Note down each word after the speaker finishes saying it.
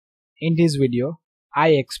In this video, I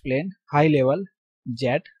explain high level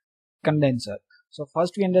jet condenser. So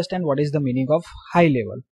first we understand what is the meaning of high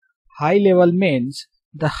level. High level means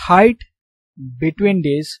the height between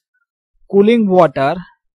this cooling water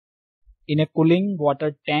in a cooling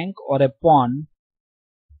water tank or a pond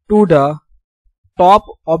to the top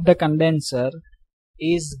of the condenser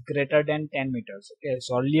is greater than 10 meters. Okay,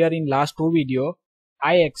 so earlier in last two video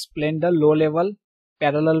I explained the low level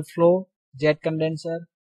parallel flow jet condenser,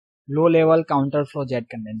 low level counter flow jet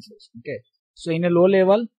condensers. Okay, so in a low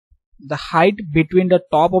level the height between the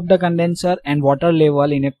top of the condenser and water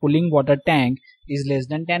level in a cooling water tank is less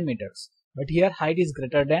than 10 meters, but here height is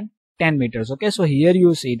greater than 10 meters. Okay, so here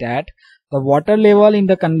you see that the water level in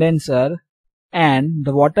the condenser and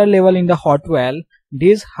the water level in the hot well,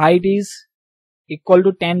 this height is equal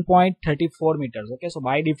to 10.34 meters. Okay, so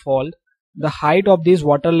by default the height of this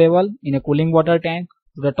water level in a cooling water tank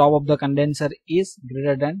to the top of the condenser is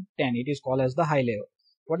greater than 10. It is called as the high level.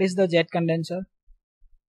 What is the jet condenser?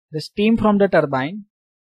 The steam from the turbine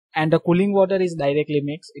and the cooling water is directly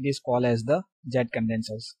mixed. It is called as the jet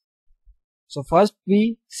condensers. So first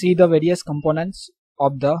we see the various components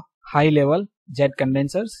of the high level jet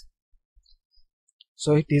condensers.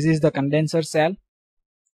 So this is the condenser cell.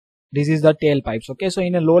 This is the tailpipes. Okay, so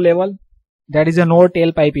in a low level there is no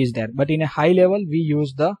tailpipe is there, but in a high level we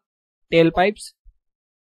use the tailpipes.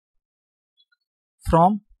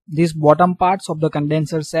 From these bottom parts of the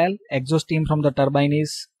condenser cell, exhaust steam from the turbine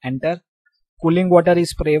is enter. Cooling water is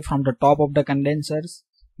sprayed from the top of the condensers.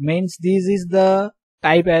 Means this is the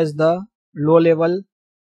type as the low level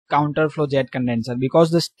counter flow jet condenser,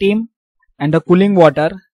 because the steam and the cooling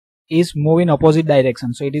water is move in opposite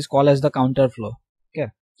direction, so it is called as the counter flow.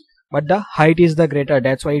 Okay, but the height is the greater,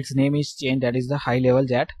 that's why its name is changed, that is the high level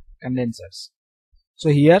jet condensers. So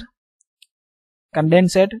here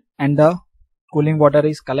condensate and the cooling water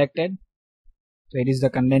is collected, so it is the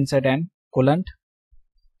condensate and coolant.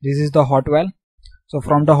 This is the hot well. So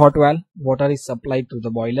from the hot well water is supplied to the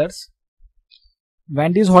boilers.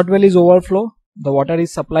 When this hot well is overflow, the water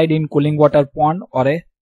is supplied in cooling water pond or a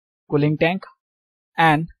cooling tank,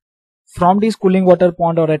 and from this cooling water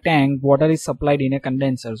pond or a tank water is supplied in a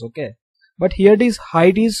condensers. Okay, but here this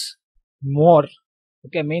height is more.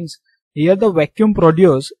 Okay, means here the vacuum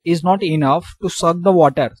produced is not enough to suck the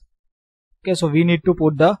water. Okay, so we need to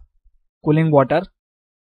put the cooling water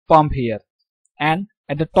pump here, and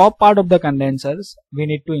at the top part of the condensers we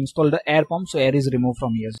need to install the air pump, so air is removed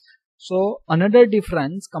from here. So another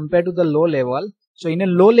difference compared to the low level, so in a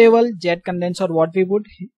low level jet condenser what we put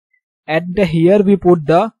at the here we put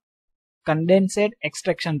the condensate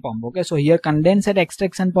extraction pump. Okay, so here condensate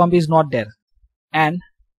extraction pump is not there, and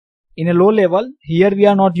in a low level here we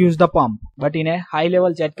are not use the pump, but in a high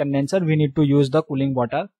level jet condenser we need to use the cooling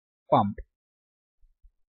water pump.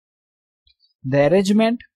 The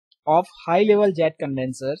arrangement of high level jet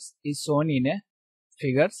condensers is shown in a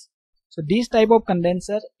figures. So this type of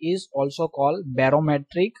condenser is also called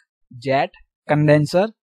barometric jet condenser,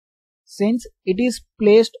 since it is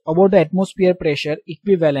placed above the atmosphere pressure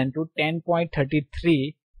equivalent to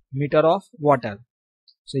 10.33 meter of water.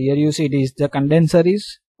 So here you see this, the condenser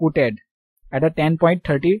is put at a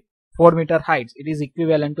 10.34 meter height. It is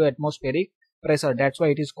equivalent to atmospheric pressure, that's why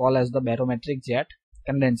it is called as the barometric jet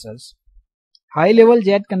condensers. High level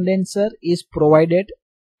jet condenser is provided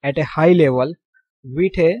at a high level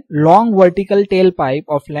with a long vertical tailpipe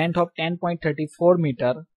of length of 10.34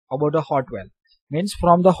 meter above the hot well. Means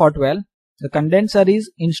from the hot well the condenser is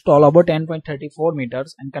installed above 10.34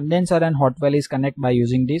 meters, and condenser and hot well is connected by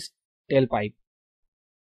using this tailpipe.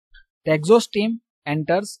 The exhaust steam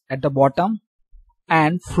enters at the bottom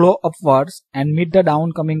and flow upwards and meet the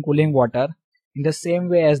downcoming cooling water in the same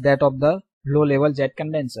way as that of the low level jet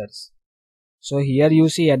condensers. So here you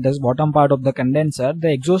see at this bottom part of the condenser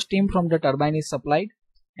the exhaust steam from the turbine is supplied,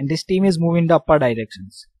 and this steam is moving in the upper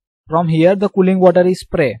directions. From here the cooling water is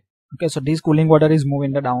sprayed. Okay, so this cooling water is moving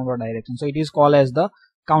in the downward direction, so it is called as the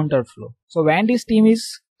counter flow. So when this steam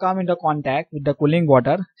is come into contact with the cooling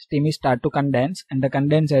water, steam is start to condense, and the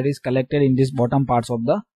condensate is collected in this bottom parts of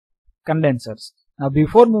the condensers. Now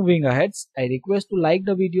before moving ahead, I request to like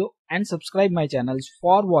the video and subscribe my channels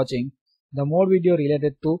for watching the more video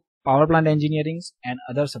related to power plant engineering and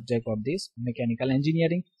other subject of this mechanical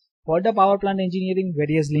engineering. For the power plant engineering,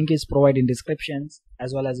 various link is provided in descriptions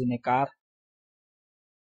as well as in a car.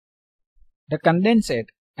 The condensate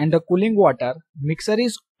and the cooling water mixer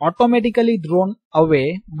is automatically thrown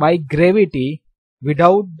away by gravity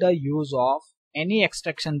without the use of any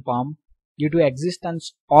extraction pump due to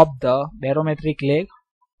existence of the barometric leg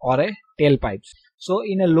or a tailpipe. So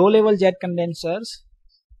in a low level jet condensers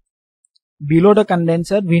below the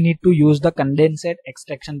condenser we need to use the condensate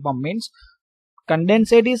extraction pump. Means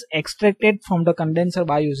condensate is extracted from the condenser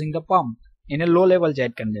by using the pump in a low level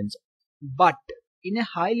jet condenser. But in a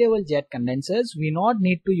high level jet condensers we not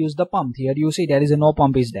need to use the pump. Here you see there is no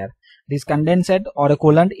pump is there. This condensate or a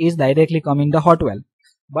coolant is directly coming the hot well.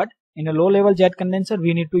 But in a low level jet condenser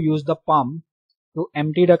we need to use the pump to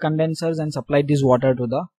empty the condensers and supply this water to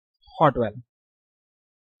the hot well.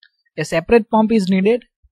 A separate pump is needed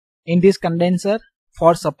in this condenser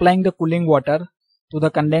for supplying the cooling water to the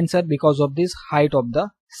condenser because of this height of the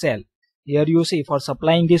cell. Here you see, for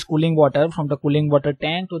supplying this cooling water from the cooling water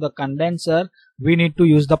tank to the condenser we need to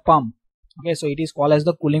use the pump. Okay, so it is called as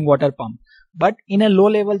the cooling water pump. But in a low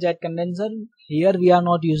level jet condenser here we are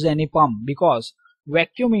not using any pump because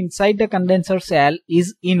vacuum inside the condenser cell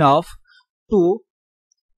is enough to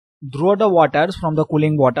draw the waters from the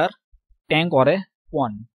cooling water tank or a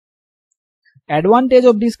pond. Advantage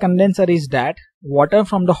of this condenser is that water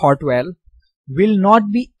from the hot well will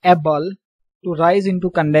not be able to rise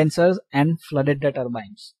into condensers and flooded the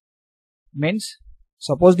turbines. Means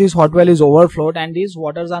suppose this hot well is overflowed and these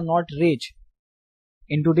waters are not reach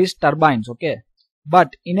into these turbines. Okay,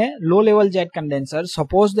 but in a low level jet condenser,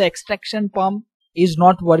 suppose the extraction pump is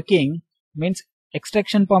not working, means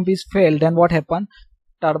extraction pump is failed, then what happen?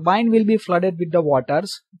 Turbine will be flooded with the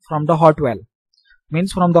waters from the hot well.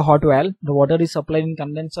 Means from the hot well the water is supplied in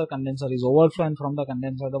condenser, condenser is overflowing, from the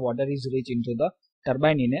condenser the water is reached into the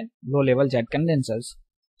turbine in a low level jet condensers.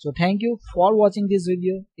 So thank you for watching this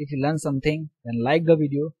video. If you learned something then like the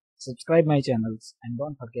video, subscribe my channels and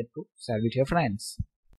don't forget to share with your friends.